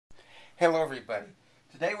Hello everybody.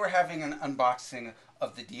 Today we're having an unboxing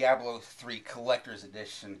of the Diablo 3 Collectors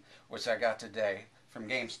Edition, which I got today from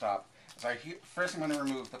GameStop. First I'm going to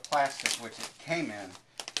remove the plastic which it came in,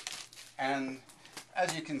 and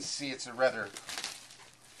as you can see it's a rather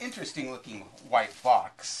interesting looking white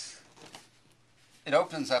box. It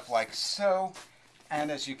opens up like so,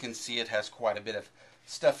 and as you can see it has quite a bit of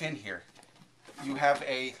stuff in here. You have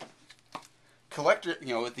a collector,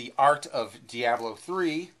 the art of Diablo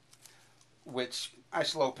 3, which I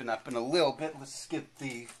shall open up in a little bit. Let's get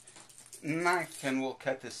the knife and we'll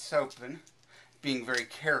cut this open, being very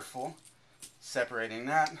careful, separating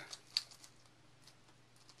that,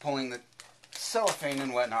 pulling the cellophane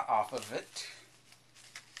and whatnot off of it.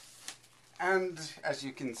 And as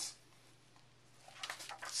you can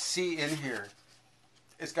see in here,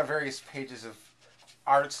 it's got various pages of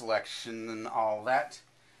art selection and all that.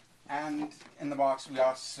 And in the box we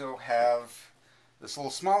also have this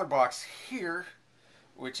little smaller box here,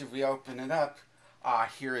 which if we open it up,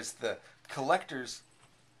 here is the collector's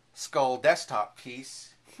skull desktop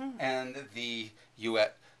piece and the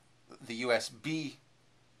USB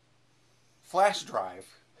flash drive,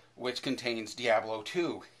 which contains Diablo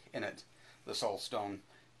 2 in it. The Soul Stone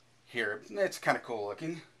here. It's kind of cool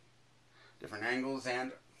looking. Different angles,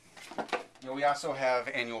 and we also have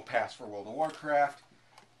Annual Pass for World of Warcraft,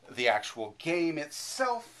 the actual game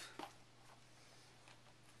itself,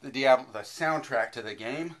 the soundtrack to the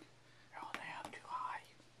game,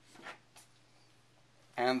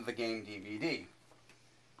 and the game DVD.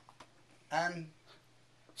 And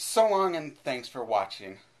so long, and thanks for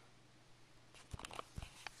watching.